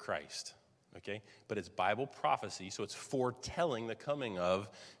before Christ, okay? But it's Bible prophecy, so it's foretelling the coming of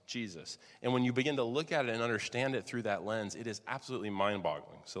Jesus. And when you begin to look at it and understand it through that lens, it is absolutely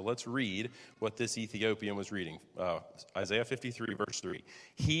mind-boggling. So let's read what this Ethiopian was reading. Isaiah 53, verse 3.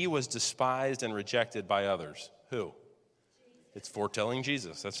 He was despised and rejected by others. Who? It's foretelling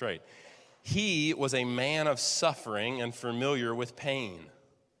Jesus, that's right. He was a man of suffering and familiar with pain.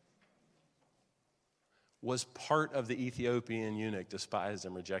 Was part of the Ethiopian eunuch despised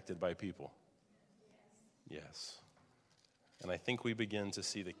and rejected by people? Yes. And I think we begin to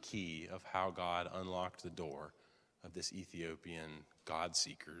see the key of how God unlocked the door of this Ethiopian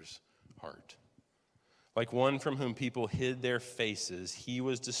God-seeker's heart. Like one from whom people hid their faces, he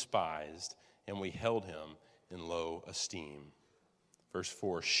was despised, and we held him in low esteem. Verse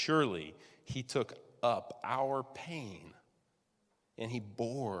 4, surely he took up our pain, and he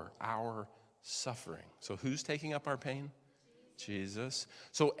bore our suffering. So who's taking up our pain? Jesus.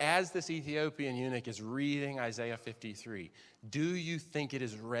 So as this Ethiopian eunuch is reading Isaiah 53, do you think it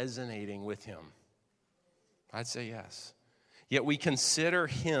is resonating with him? I'd say yes. Yet we consider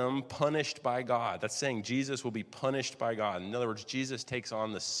him punished by God. That's saying Jesus will be punished by God. In other words, Jesus takes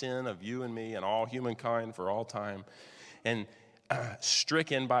on the sin of you and me and all humankind for all time. And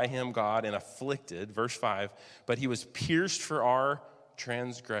stricken by him, God, and afflicted, verse 5, but he was pierced for our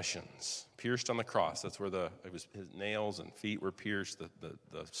transgressions, pierced on the cross. That's where his nails and feet were pierced.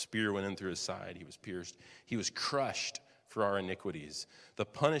 The spear went in through his side. He was pierced. He was crushed for our iniquities. The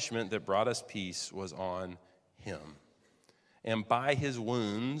punishment that brought us peace was on him. And by his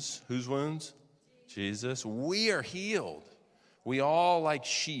wounds, whose wounds? Jesus, we are healed. We all, like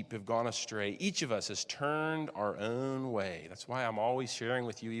sheep, have gone astray. Each of us has turned our own way. That's why I'm always sharing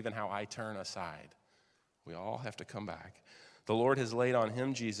with you even how I turn aside. We all have to come back. The Lord has laid on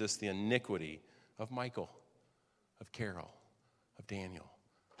him, Jesus, the iniquity of Michael, of Carol, of Daniel.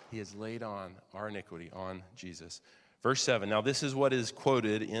 He has laid on our iniquity on Jesus. Verse 7, now this is what is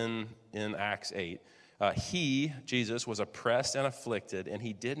quoted in Acts 8. He, Jesus, was oppressed and afflicted, and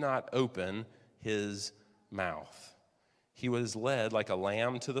he did not open his mouth. He was led like a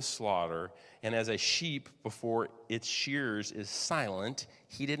lamb to the slaughter, and as a sheep before its shears is silent,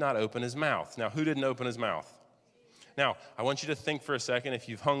 he did not open his mouth. Now, who didn't open his mouth? Now, I want you to think for a second, if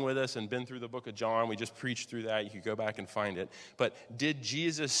you've hung with us and been through the book of John, we just preached through that, you could go back and find it. But did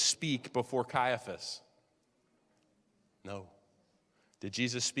Jesus speak before Caiaphas? No. Did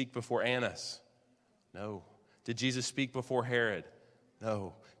Jesus speak before Annas? No. Did Jesus speak before Herod?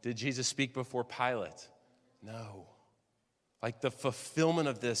 No. Did Jesus speak before Pilate? No. Like, the fulfillment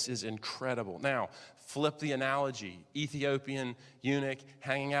of this is incredible. Now, flip the analogy. Ethiopian eunuch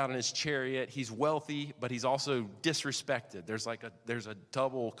hanging out in his chariot. He's wealthy, but he's also disrespected. There's a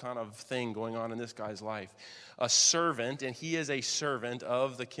double kind of thing going on in this guy's life. A servant, and he is a servant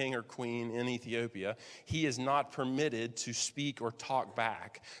of the king or queen in Ethiopia. He is not permitted to speak or talk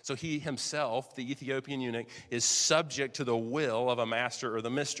back. So he himself, the Ethiopian eunuch, is subject to the will of a master or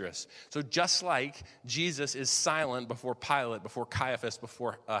the mistress. So just like Jesus is silent before Pilate, before Caiaphas,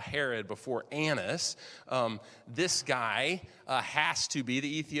 before Herod, before Annas, this guy has to be,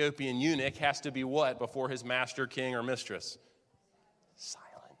 the Ethiopian eunuch has to be what before his master, king, or mistress? Silent.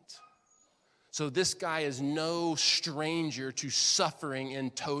 So this guy is no stranger to suffering in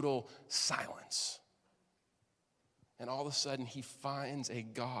total silence. And all of a sudden he finds a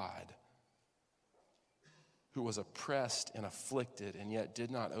God who was oppressed and afflicted and yet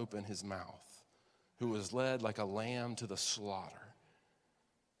did not open his mouth, who was led like a lamb to the slaughter,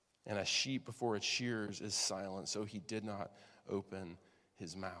 and a sheep before its shears is silent, so he did not open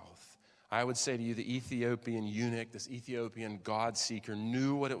his mouth. I would say to you, the Ethiopian eunuch, this Ethiopian God-seeker,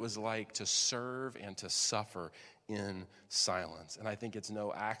 knew what it was like to serve and to suffer in silence. And I think it's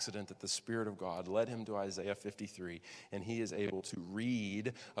no accident that the Spirit of God led him to Isaiah 53, and he is able to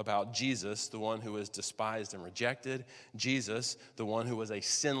read about Jesus, the one who was despised and rejected, Jesus, the one who was a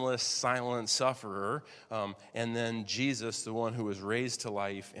sinless, silent sufferer, and then Jesus, the one who was raised to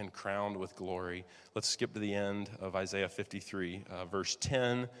life and crowned with glory. Let's skip to the end of Isaiah 53, verse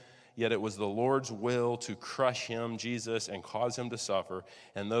 10. Yet it was the Lord's will to crush him, Jesus, and cause him to suffer.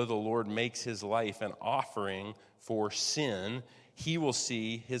 And though the Lord makes his life an offering for sin, he will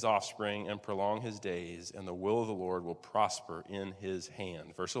see his offspring and prolong his days, and the will of the Lord will prosper in his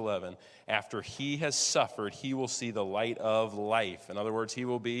hand. Verse 11, after he has suffered, he will see the light of life. In other words, he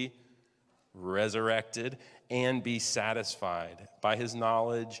will be resurrected and be satisfied. By his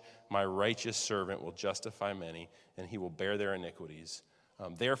knowledge, my righteous servant will justify many, and he will bear their iniquities.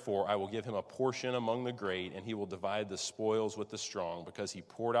 Therefore, I will give him a portion among the great, and he will divide the spoils with the strong, because he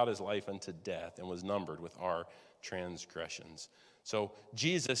poured out his life unto death and was numbered with our transgressions. So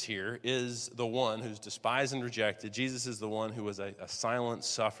Jesus here is the one who's despised and rejected. Jesus is the one who was a silent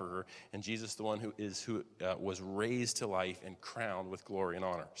sufferer, and Jesus the one who was raised to life and crowned with glory and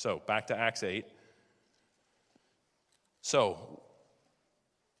honor. So back to Acts 8. So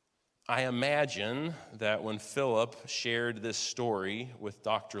I imagine that when Philip shared this story with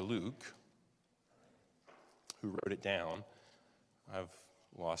Dr. Luke, who wrote it down, I've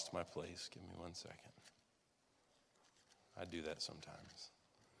lost my place. Give me 1 second. I do that sometimes.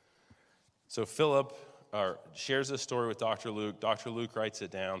 So Philip shares this story with Dr. Luke. Dr. Luke writes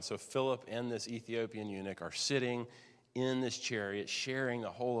it down. So Philip and this Ethiopian eunuch are sitting in this chariot, sharing the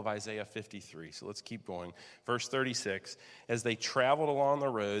whole of Isaiah 53. So let's keep going. Verse 36, as they traveled along the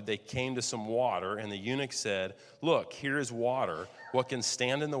road, they came to some water, and the eunuch said, look, here is water. What can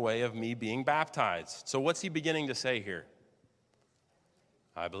stand in the way of me being baptized? So what's he beginning to say here?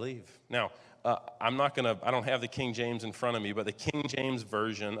 I believe. Now, I don't have the King James in front of me, but the King James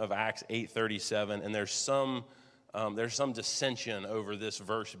version of Acts 8:37, and there's some dissension over this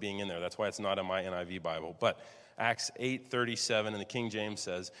verse being in there. That's why it's not in my NIV Bible. But Acts 8:37 in the King James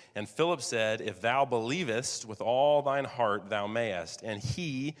says, and Philip said, if thou believest with all thine heart, thou mayest. And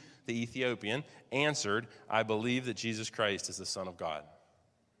he, the Ethiopian, answered, I believe that Jesus Christ is the Son of God.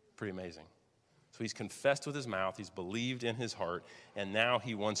 Pretty amazing. So he's confessed with his mouth, he's believed in his heart, and now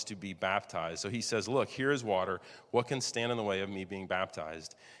he wants to be baptized. So he says, look, here is water. What can stand in the way of me being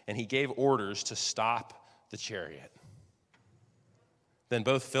baptized? And he gave orders to stop the chariot. Then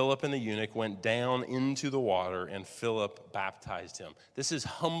both Philip and the eunuch went down into the water, and Philip baptized him. This is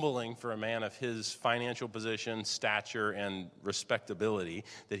humbling for a man of his financial position, stature, and respectability,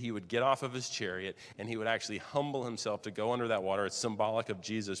 that he would get off of his chariot, and he would actually humble himself to go under that water. It's symbolic of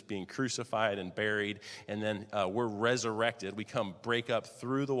Jesus being crucified and buried, and then we're resurrected. We break up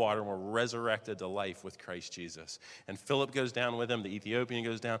through the water, and we're resurrected to life with Christ Jesus. And Philip goes down with him, the Ethiopian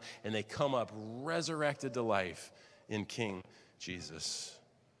goes down, and they come up resurrected to life in King Jesus.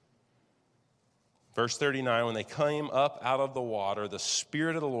 Verse 39, when they came up out of the water, the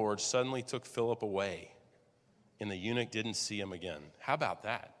Spirit of the Lord suddenly took Philip away, and the eunuch didn't see him again. How about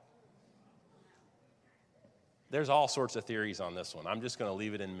that? There's all sorts of theories on this one. I'm just going to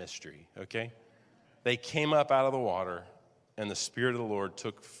leave it in mystery, okay? They came up out of the water, and the Spirit of the Lord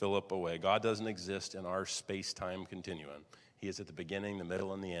took Philip away. God doesn't exist in our space-time continuum. He is at the beginning, the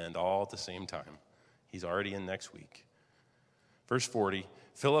middle, and the end, all at the same time. He's already in next week. Verse 40,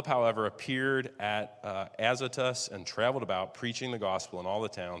 Philip, however, appeared at Azotus and traveled about, preaching the gospel in all the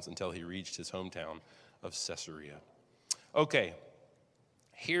towns until he reached his hometown of Caesarea. Okay,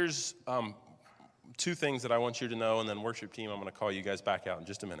 here's two things that I want you to know, and then worship team, I'm going to call you guys back out in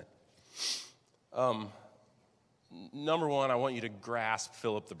just a minute. Number one, I want you to grasp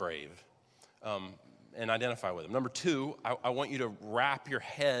Philip the Brave. And identify with him. Number two, I want you to wrap your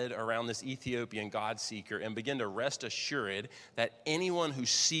head around this Ethiopian God seeker and begin to rest assured that anyone who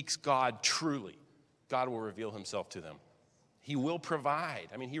seeks God truly, God will reveal himself to them. He will provide.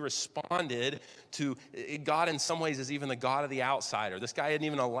 I mean, he responded to God in some ways as even the God of the outsider. This guy isn't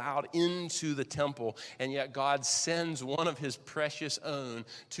even allowed into the temple, and yet God sends one of his precious own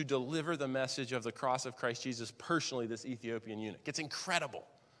to deliver the message of the cross of Christ Jesus personally, this Ethiopian eunuch. It's incredible.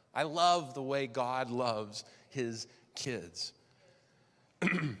 I love the way God loves his kids.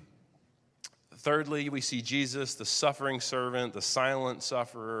 Thirdly, we see Jesus, the suffering servant, the silent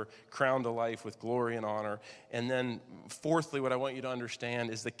sufferer, crowned to life with glory and honor. And then fourthly, what I want you to understand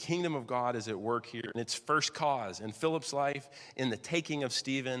is the kingdom of God is at work here. And its first cause in Philip's life, in the taking of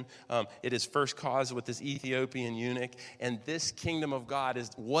Stephen, it is first cause with this Ethiopian eunuch. And this kingdom of God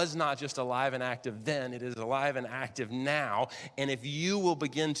was not just alive and active then, it is alive and active now. And if you will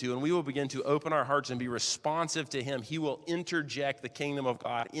begin to, and we will begin to open our hearts and be responsive to him, he will interject the kingdom of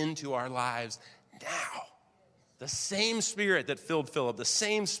God into our lives now. The same Spirit that filled Philip, the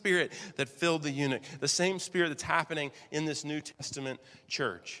same Spirit that filled the eunuch, the same Spirit that's happening in this New Testament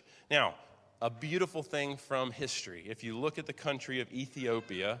church. Now, a beautiful thing from history. If you look at the country of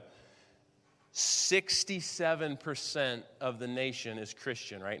Ethiopia, 67% of the nation is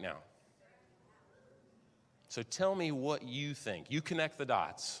Christian right now. So tell me what you think. You connect the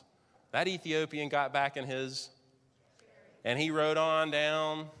dots. That Ethiopian got back in his, and he rode on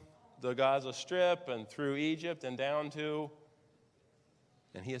down the Gaza Strip and through Egypt and down to,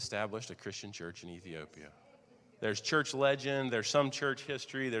 and he established a Christian church in Ethiopia. There's church legend, there's some church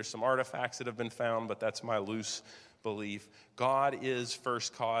history, there's some artifacts that have been found, but that's my loose belief. God is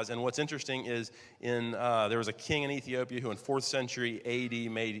first cause. And what's interesting is there was a king in Ethiopia who in 4th century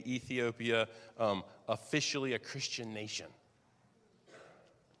AD made Ethiopia officially a Christian nation.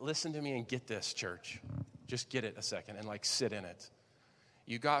 Listen to me and get this, church. Just get it a second and sit in it.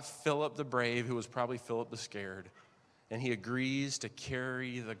 You got Philip the Brave, who was probably Philip the Scared, and he agrees to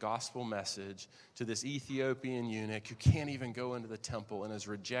carry the gospel message to this Ethiopian eunuch who can't even go into the temple and is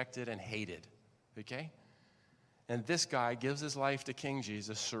rejected and hated. Okay? And this guy gives his life to King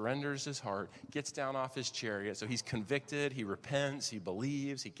Jesus, surrenders his heart, gets down off his chariot. So he's convicted, he repents, he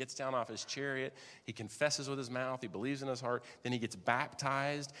believes, he gets down off his chariot, he confesses with his mouth, he believes in his heart, then he gets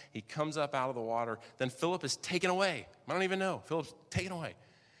baptized, he comes up out of the water. Then Philip is taken away. I don't even know. Philip's taken away.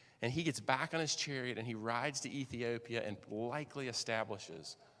 And he gets back on his chariot and he rides to Ethiopia and likely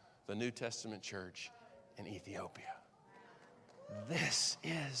establishes the New Testament church in Ethiopia. This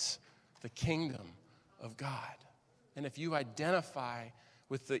is the kingdom of God. And if you identify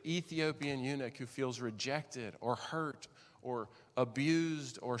with the Ethiopian eunuch who feels rejected or hurt or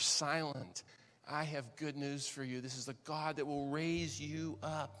abused or silent, I have good news for you. This is the God that will raise you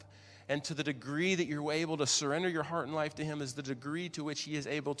up. And to the degree that you're able to surrender your heart and life to him is the degree to which he is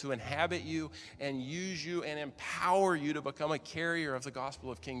able to inhabit you and use you and empower you to become a carrier of the gospel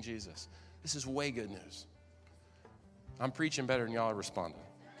of King Jesus. This is way good news. I'm preaching better than y'all are responding.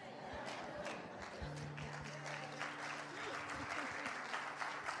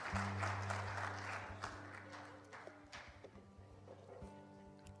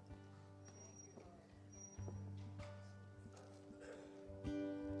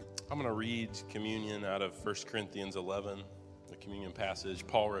 I'm going to read communion out of 1 Corinthians 11, the communion passage.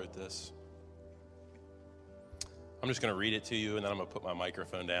 Paul wrote this. I'm just going to read it to you, and then I'm going to put my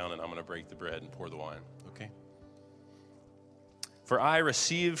microphone down, and I'm going to break the bread and pour the wine, okay? For I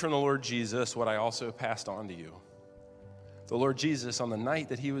received from the Lord Jesus what I also passed on to you. The Lord Jesus, on the night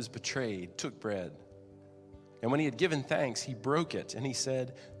that he was betrayed, took bread. And when he had given thanks, he broke it, and he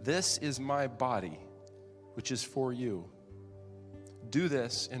said, "This is my body, which is for you. Do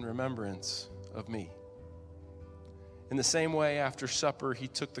this in remembrance of me." In the same way, after supper, he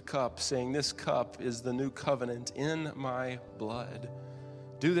took the cup, saying, "This cup is the new covenant in my blood.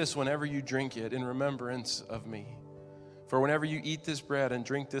 Do this whenever you drink it in remembrance of me. For whenever you eat this bread and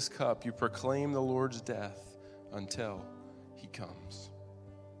drink this cup, you proclaim the Lord's death until he comes."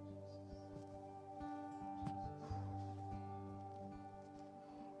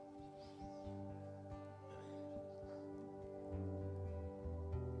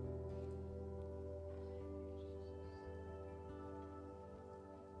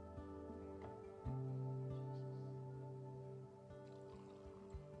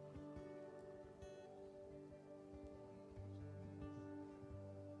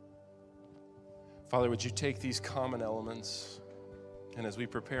 Father, would you take these common elements, and as we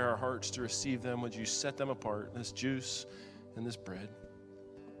prepare our hearts to receive them, would you set them apart, this juice and this bread?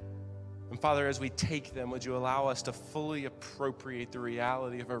 And Father, as we take them, would you allow us to fully appropriate the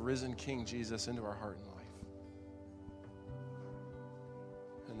reality of our risen King Jesus into our heart and life?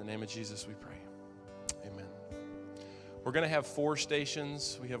 In the name of Jesus we pray. Amen. We're going to have 4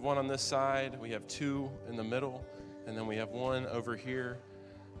 stations. We have one on this side, we have 2 in the middle, and then we have one over here.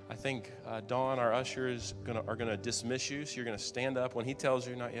 I think Dawn, our usher, are going to dismiss you, so you're going to stand up when he tells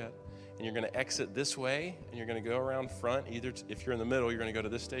you, not yet, and you're going to exit this way, and you're going to go around front. Either if you're in the middle, you're going to go to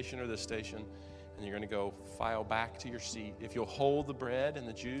this station or this station, and you're going to go file back to your seat. If you'll hold the bread and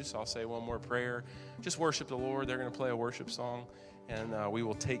the juice, I'll say one more prayer. Just worship the Lord. They're going to play a worship song, and we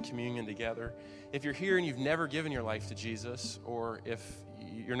will take communion together. If you're here and you've never given your life to Jesus, or if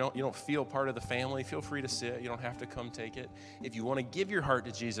you don't feel part of the family, feel free to sit. You don't have to come take it. If you want to give your heart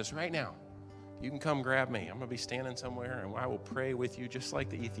to Jesus right now, you can come grab me. I'm going to be standing somewhere, and I will pray with you just like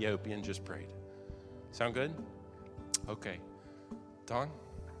the Ethiopian just prayed. Sound good? Okay. Dawn?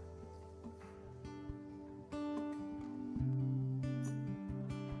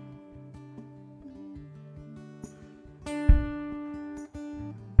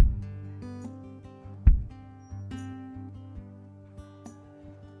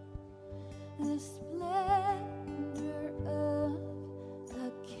 The splendor of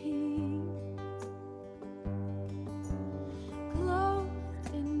a king,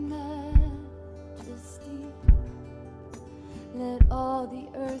 clothed in majesty.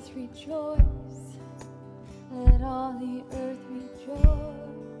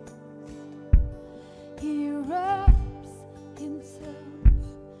 himself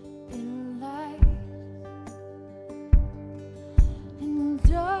in light, and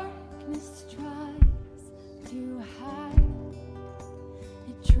darkness tries to hide.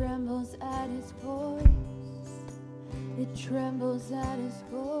 It trembles at his voice. It trembles at his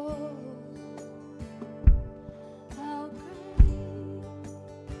voice. How great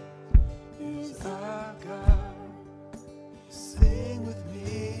is our God? Sing with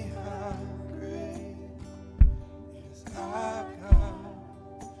me, how great is our God.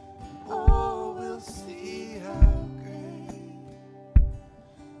 Oh, we'll see how great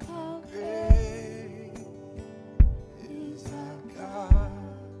is our God.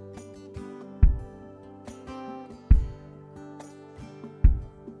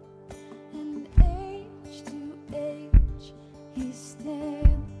 And age to age he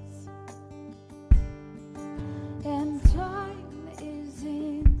stands, and time is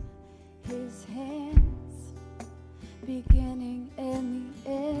in his hands, beginning and the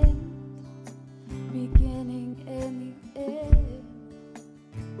end, beginning and the end.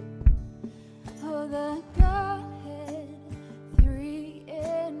 Oh, the Godhead, three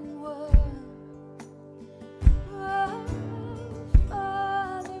in one. Oh,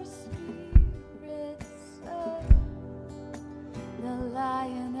 Father, Spirit, Son, the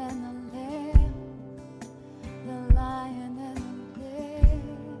Lion and the Lamb, the Lion and the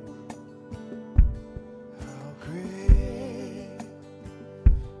Lamb. How great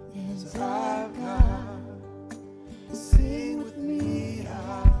is our God? Sing with me,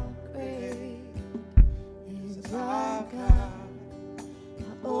 how great is our God.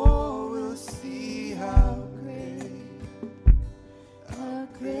 Oh, we'll see how great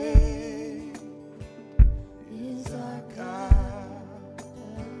is our God.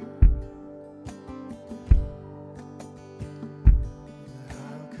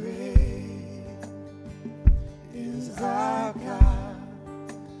 How great is our God.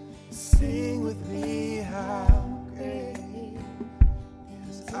 Sing with me, how great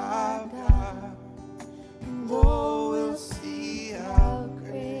is our God. Oh, we'll see how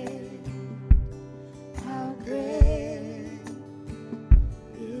great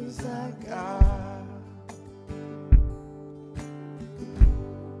is our God.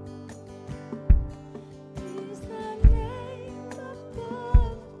 Is the name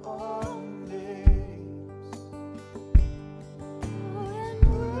above all names, and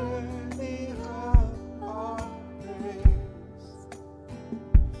worthy of all praise.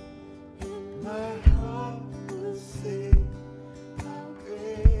 in My heart will sing, how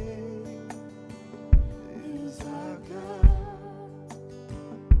great is our God.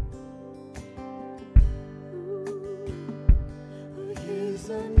 He's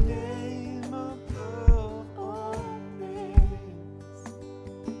the name above all names,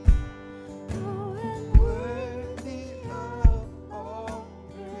 oh, and worthy of all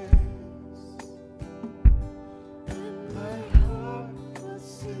praise. And my heart will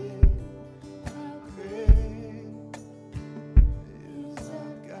sing, how great is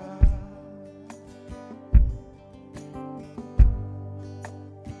our God.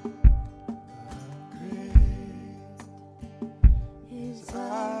 How great is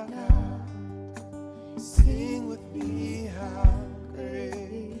our God. Sing with me, how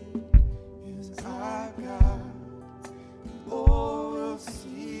great is our God. Oh, we'll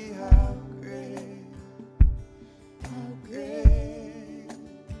see how great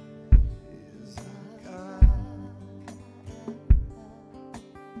is our God.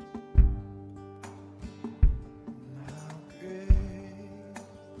 How great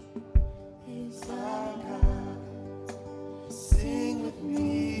is our God. Sing with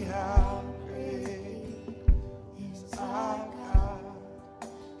me, how great is our God.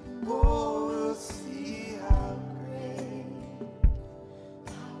 Oh, we'll see how great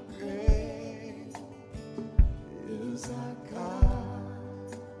is our God.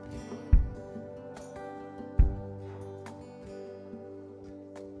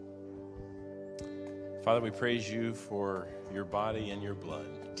 Father, we praise you for your body and your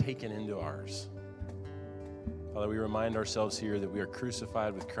blood taken into ours. Father, we remind ourselves here that we are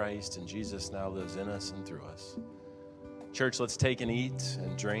crucified with Christ and Jesus now lives in us and through us. Church, let's take and eat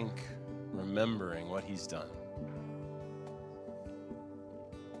and drink, remembering what he's done.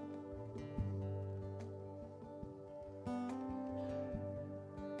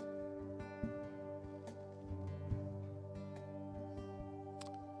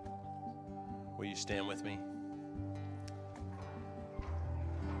 Will you stand with me?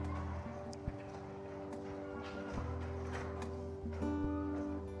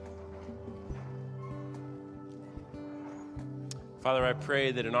 Father, I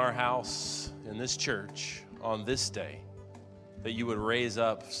pray that in our house, in this church, on this day, that you would raise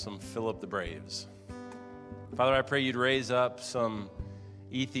up some Philip the Braves. Father, I pray you'd raise up some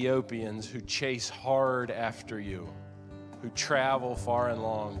Ethiopians who chase hard after you, who travel far and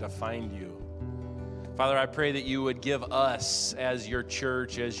long to find you. Father, I pray that you would give us as your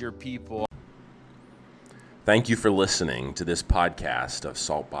church, as your people. Thank you for listening to this podcast of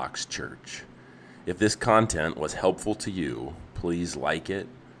Saltbox Church. If this content was helpful to you, please like it,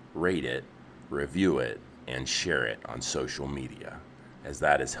 rate it, review it, and share it on social media, as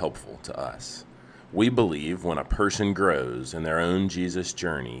that is helpful to us. We believe when a person grows in their own Jesus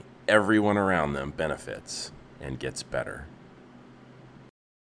journey, everyone around them benefits and gets better.